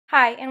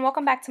Hi, and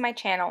welcome back to my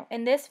channel.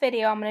 In this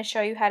video, I'm going to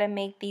show you how to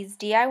make these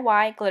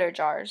DIY glitter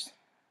jars.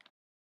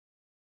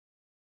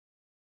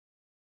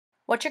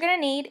 What you're going to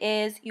need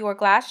is your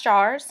glass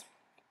jars,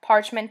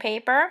 parchment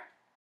paper,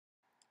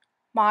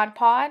 Mod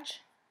Podge,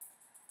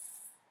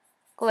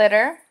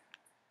 glitter,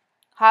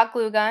 hot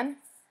glue gun,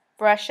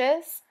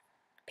 brushes,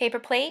 paper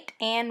plate,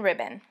 and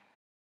ribbon.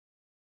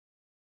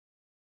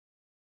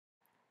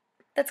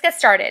 Let's get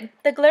started.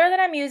 The glitter that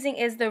I'm using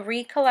is the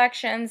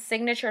Recollection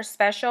Signature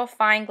Special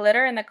Fine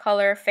Glitter in the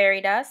color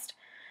Fairy Dust.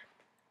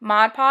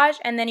 Mod Podge,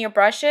 and then your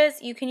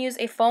brushes, you can use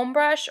a foam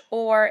brush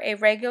or a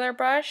regular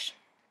brush.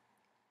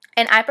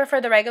 And I prefer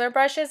the regular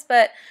brushes,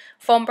 but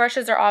foam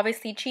brushes are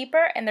obviously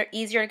cheaper and they're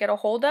easier to get a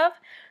hold of.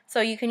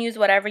 So you can use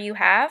whatever you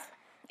have.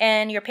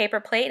 And your paper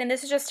plate, and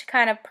this is just to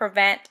kind of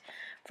prevent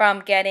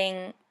from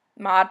getting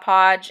Mod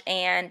Podge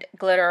and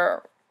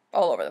glitter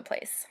all over the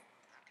place.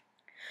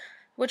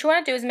 What you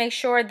want to do is make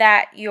sure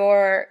that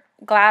your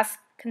glass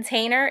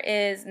container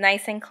is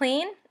nice and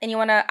clean. And you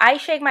want to, I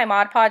shake my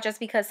Mod Podge just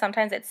because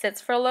sometimes it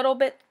sits for a little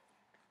bit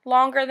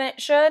longer than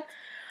it should.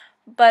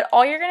 But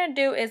all you're going to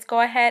do is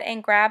go ahead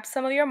and grab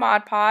some of your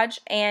Mod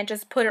Podge and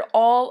just put it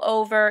all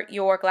over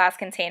your glass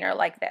container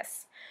like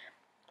this.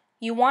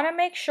 You want to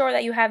make sure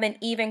that you have an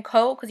even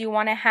coat because you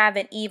want to have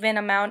an even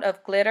amount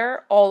of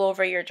glitter all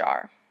over your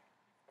jar.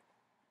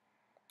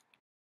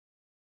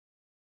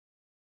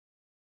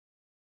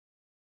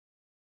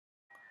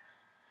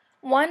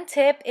 One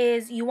tip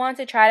is you want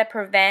to try to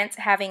prevent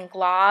having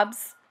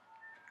globs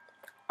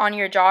on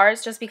your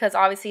jars, just because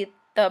obviously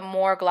the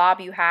more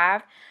glob you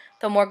have,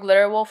 the more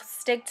glitter will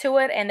stick to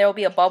it and there will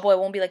be a bubble. It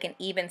won't be like an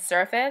even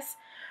surface.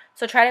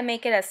 So try to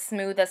make it as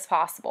smooth as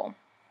possible.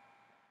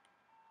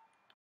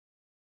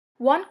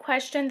 One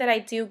question that I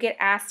do get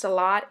asked a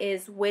lot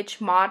is which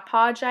Mod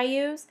Podge I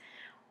use.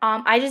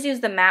 I just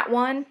use the matte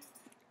one.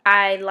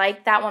 I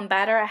like that one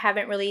better. I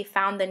haven't really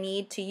found the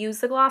need to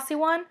use the glossy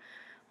one.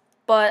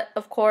 But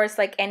of course,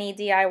 like any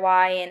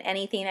DIY and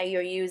anything that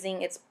you're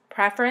using, it's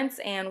preference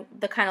and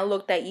the kind of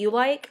look that you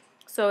like.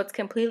 So it's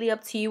completely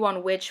up to you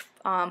on which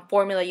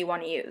formula you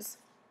want to use.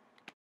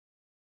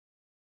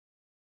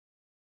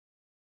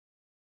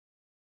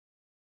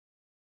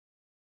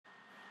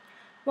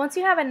 Once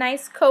you have a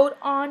nice coat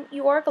on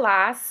your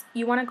glass,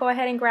 you want to go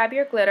ahead and grab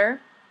your glitter.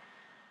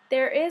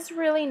 There is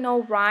really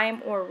no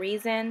rhyme or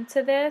reason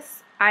to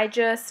this. I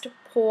just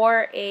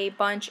pour a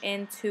bunch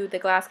into the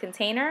glass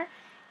container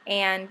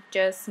and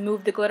just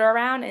move the glitter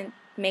around and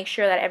make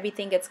sure that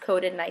everything gets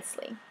coated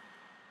nicely.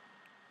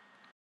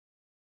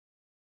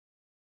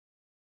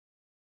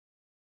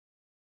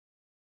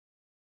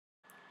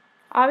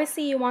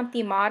 Obviously you want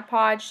the Mod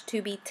Podge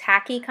to be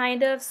tacky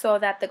kind of so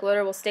that the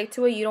glitter will stick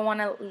to it. You don't want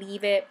to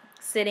leave it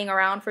sitting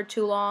around for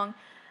too long.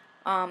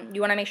 You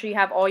want to make sure you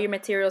have all your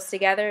materials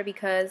together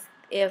because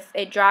if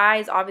it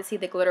dries, obviously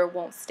the glitter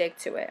won't stick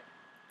to it.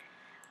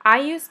 I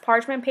use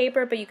parchment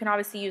paper, but you can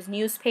obviously use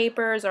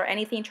newspapers or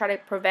anything to try to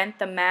prevent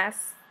the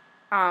mess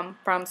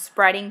from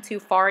spreading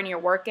too far in your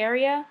work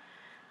area.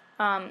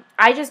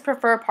 I just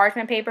prefer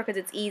parchment paper because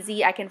it's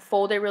easy. I can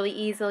fold it really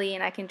easily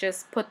and I can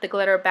just put the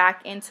glitter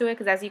back into it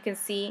because as you can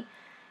see,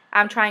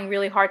 I'm trying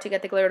really hard to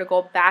get the glitter to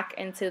go back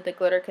into the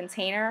glitter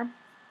container.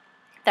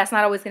 That's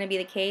not always going to be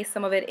the case.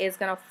 Some of it is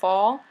going to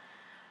fall.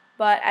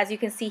 But as you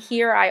can see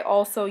here, I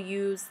also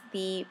use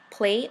the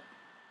plate.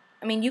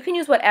 I mean, you can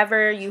use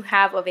whatever you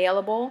have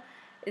available.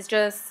 It's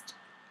just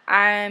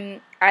I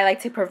like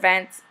to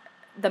prevent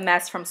the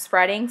mess from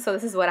spreading, so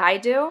this is what I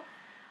do.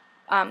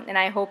 And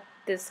I hope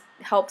this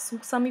helps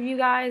some of you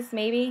guys,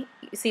 maybe.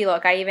 You see,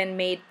 look, I even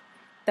made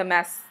the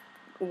mess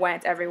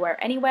went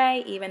everywhere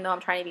anyway, even though I'm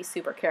trying to be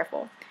super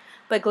careful.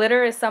 But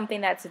glitter is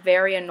something that's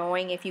very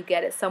annoying if you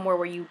get it somewhere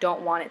where you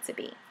don't want it to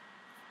be.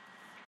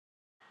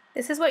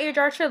 This is what your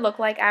jar should look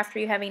like after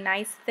you have a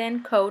nice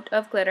thin coat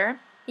of glitter.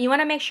 You want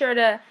to make sure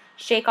to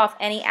shake off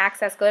any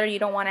excess glitter. You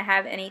don't want to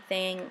have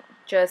anything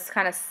just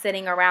kind of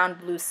sitting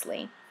around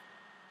loosely.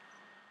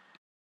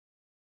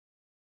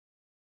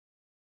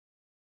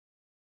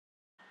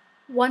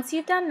 Once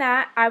you've done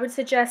that, I would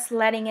suggest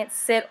letting it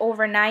sit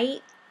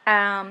overnight,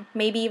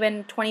 maybe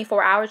even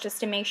 24 hours, just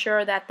to make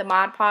sure that the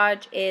Mod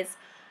Podge is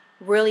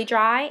really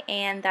dry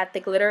and that the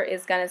glitter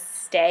is going to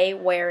stay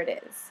where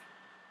it is.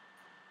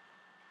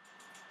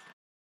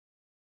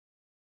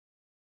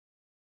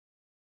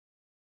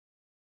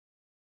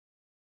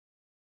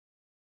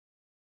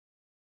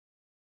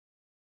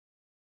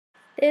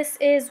 This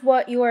is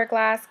what your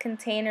glass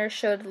container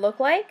should look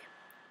like.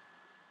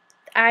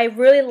 I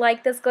really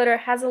like this glitter.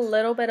 It has a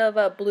little bit of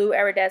a blue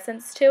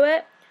iridescence to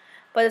it,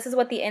 but this is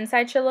what the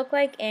inside should look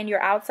like and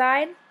your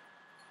outside.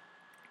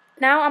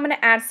 Now I'm going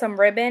to add some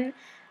ribbon.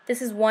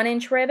 This is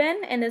 1-inch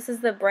ribbon, and this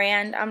is the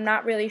brand. I'm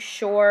not really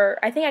sure.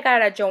 I think I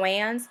got it at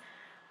Joann's,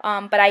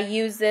 but I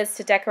used this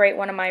to decorate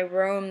one of my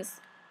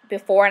rooms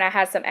before, and I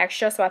had some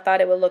extra, so I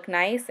thought it would look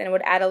nice, and it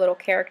would add a little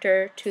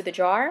character to the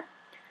jar.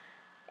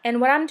 And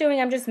what I'm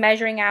doing, I'm just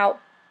measuring out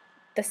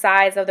the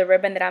size of the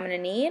ribbon that I'm going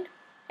to need.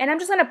 And I'm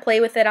just going to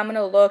play with it. I'm going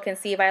to look and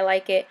see if I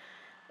like it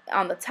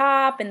on the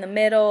top, in the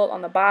middle,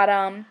 on the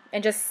bottom,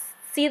 and just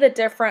see the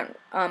different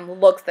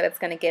looks that it's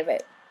going to give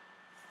it.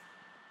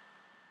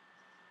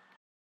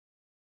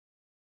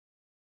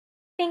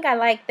 I think I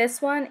like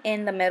this one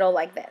in the middle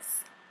like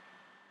this.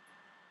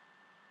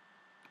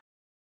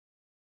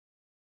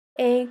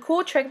 A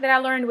cool trick that I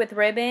learned with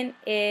ribbon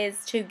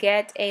is to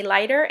get a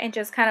lighter and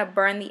just kind of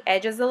burn the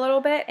edges a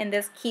little bit, and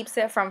this keeps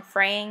it from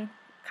fraying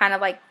kind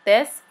of like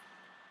this.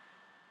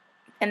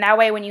 And that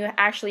way when you're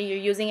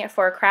using it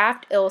for a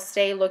craft, it'll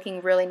stay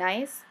looking really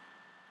nice.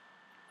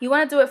 You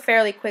want to do it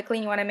fairly quickly,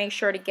 and you want to make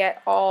sure to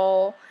get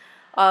all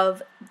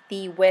of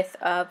the width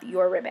of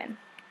your ribbon.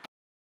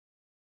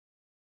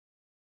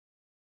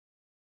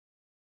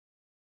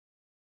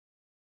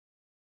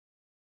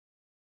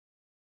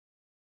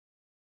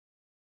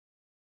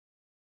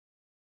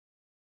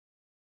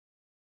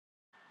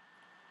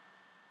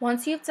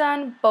 Once you've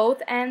done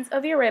both ends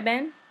of your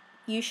ribbon,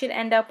 you should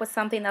end up with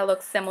something that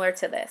looks similar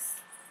to this.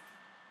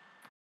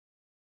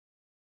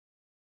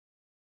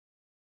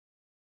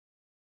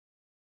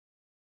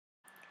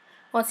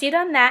 Once you've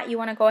done that, you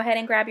want to go ahead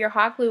and grab your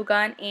hot glue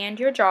gun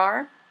and your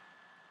jar.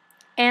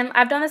 And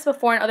I've done this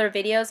before in other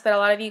videos, but a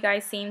lot of you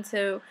guys seem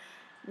to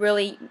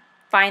really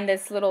find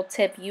this little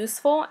tip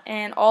useful.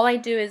 And all I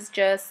do is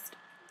just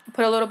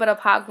put a little bit of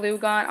hot glue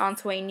gun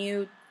onto a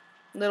new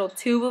little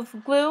tube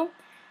of glue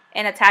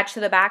and attach to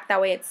the back.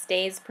 That way it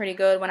stays pretty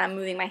good when I'm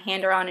moving my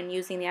hand around and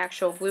using the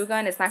actual glue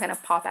gun. It's not going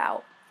to pop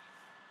out.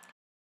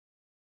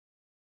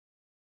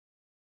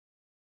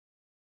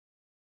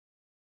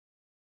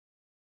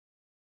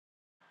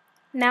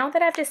 Now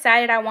that I've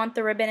decided I want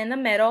the ribbon in the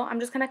middle, I'm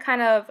just going to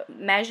kind of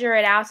measure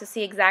it out to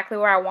see exactly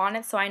where I want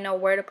it so I know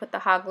where to put the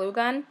hot glue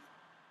gun.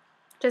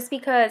 Just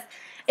because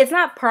it's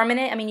not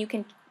permanent. I mean, you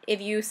can, if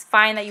you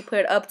find that you put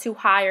it up too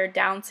high or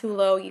down too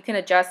low, you can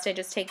adjust it,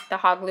 just take the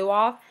hot glue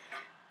off.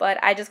 But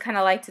I just kind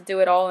of like to do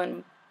it all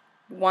in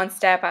one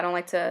step. I don't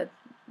like to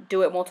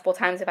do it multiple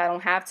times if I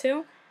don't have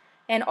to.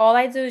 And all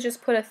I do is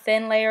just put a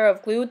thin layer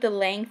of glue the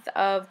length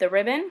of the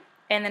ribbon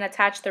and then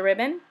attach the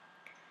ribbon.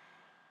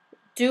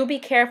 Do be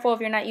careful if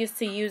you're not used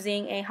to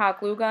using a hot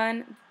glue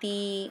gun.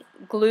 The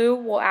glue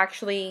will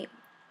actually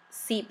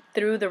seep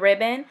through the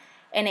ribbon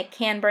and it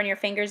can burn your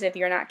fingers if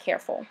you're not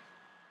careful.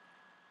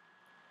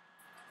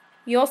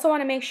 You also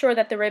want to make sure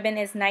that the ribbon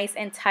is nice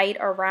and tight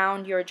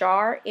around your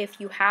jar.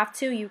 If you have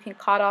to, you can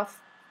cut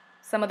off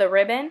some of the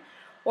ribbon,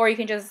 or you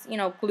can just,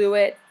 glue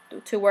it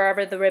to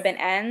wherever the ribbon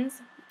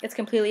ends. It's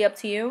completely up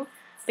to you,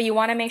 but you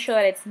want to make sure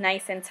that it's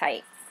nice and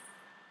tight.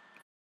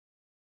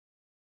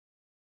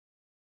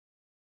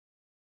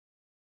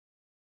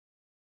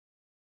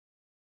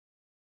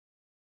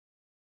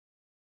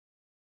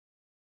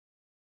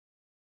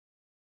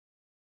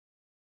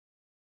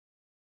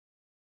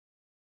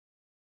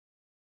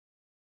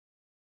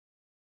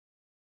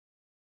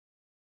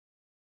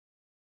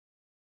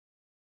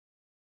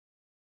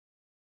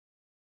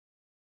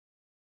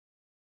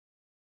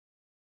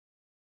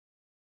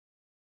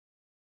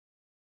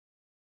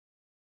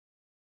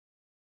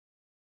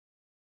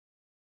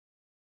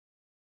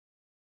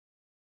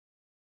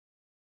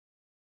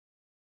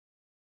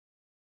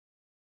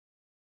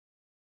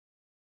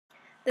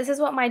 This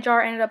is what my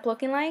jar ended up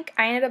looking like.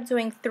 I ended up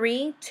doing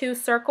two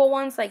circle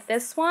ones like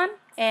this one,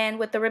 and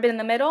with the ribbon in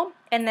the middle,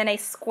 and then a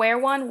square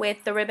one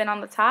with the ribbon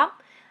on the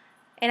top.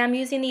 And I'm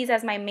using these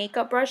as my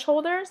makeup brush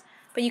holders,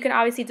 but you can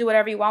obviously do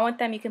whatever you want with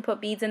them. You can put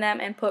beads in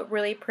them and put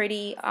really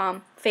pretty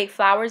fake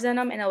flowers in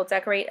them, and it will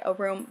decorate a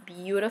room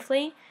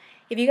beautifully.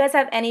 If you guys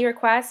have any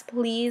requests,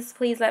 please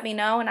let me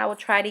know, and I will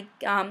try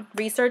to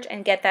research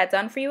and get that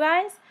done for you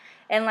guys.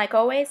 And like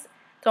always,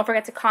 don't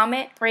forget to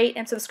comment, rate,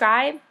 and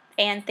subscribe.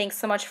 And thanks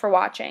so much for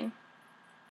watching.